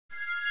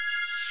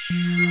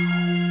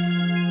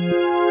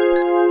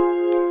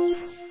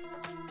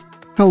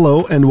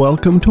Hello and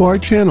welcome to our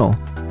channel.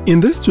 In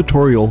this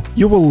tutorial,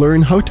 you will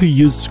learn how to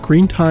use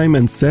screen time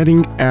and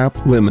setting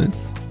app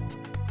limits.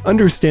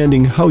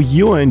 Understanding how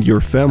you and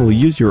your family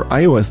use your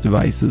iOS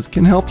devices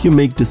can help you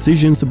make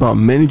decisions about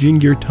managing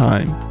your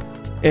time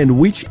and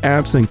which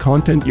apps and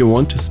content you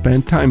want to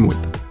spend time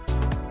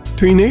with.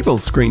 To enable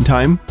screen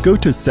time, go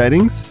to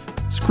Settings,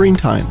 Screen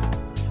Time.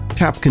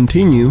 Tap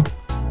Continue,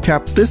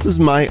 tap This is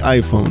my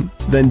iPhone,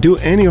 then do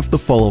any of the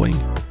following.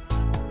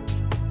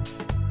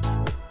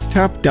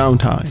 Tap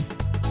Downtime.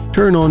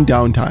 Turn on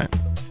Downtime.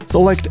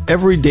 Select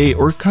every day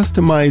or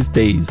customize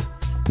days,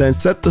 then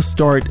set the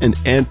start and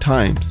end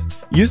times.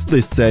 Use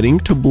this setting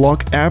to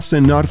block apps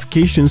and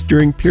notifications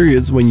during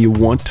periods when you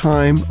want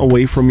time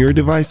away from your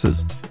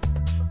devices.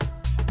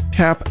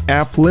 Tap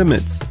App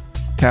Limits.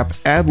 Tap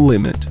Add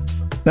Limit.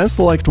 Then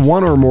select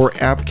one or more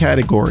app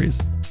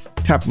categories.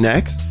 Tap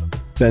Next,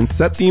 then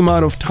set the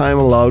amount of time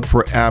allowed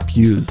for app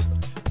use.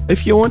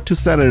 If you want to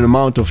set an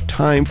amount of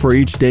time for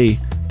each day,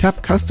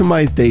 tap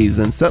Customize Days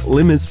and set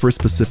limits for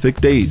specific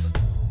days.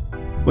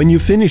 When you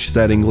finish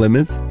setting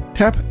limits,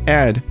 tap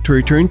Add to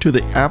return to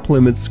the App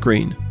Limits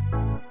screen.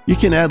 You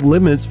can add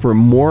limits for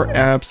more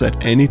apps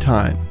at any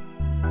time.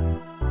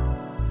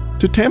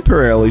 To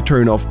temporarily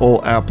turn off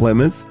all app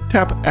limits,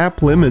 tap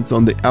App Limits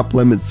on the App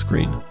Limits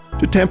screen.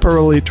 To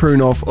temporarily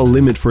turn off a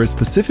limit for a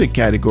specific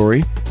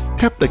category,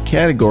 tap the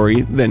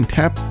category, then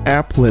tap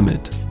App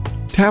Limit.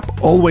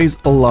 Tap Always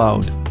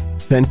Allowed.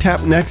 Then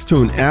tap next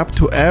to an app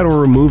to add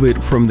or remove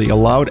it from the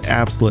allowed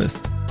apps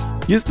list.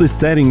 Use the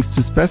settings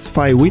to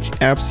specify which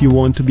apps you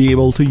want to be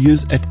able to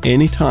use at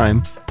any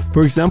time,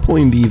 for example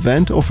in the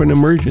event of an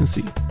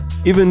emergency,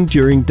 even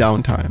during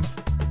downtime.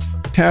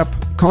 Tap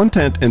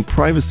Content and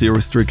Privacy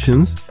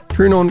Restrictions,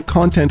 turn on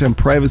Content and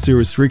Privacy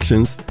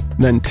Restrictions,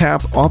 then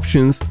tap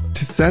Options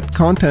to set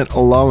content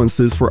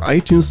allowances for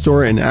iTunes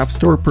Store and App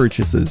Store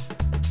purchases,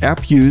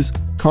 app use,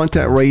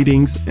 content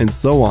ratings, and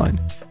so on.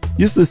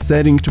 Use this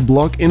setting to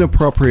block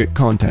inappropriate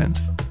content.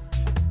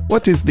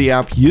 What is the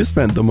app you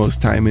spend the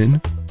most time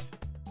in?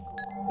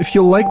 If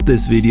you liked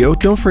this video,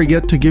 don't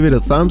forget to give it a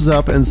thumbs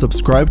up and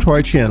subscribe to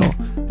our channel,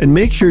 and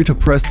make sure to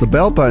press the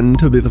bell button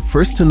to be the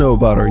first to know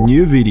about our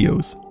new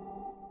videos.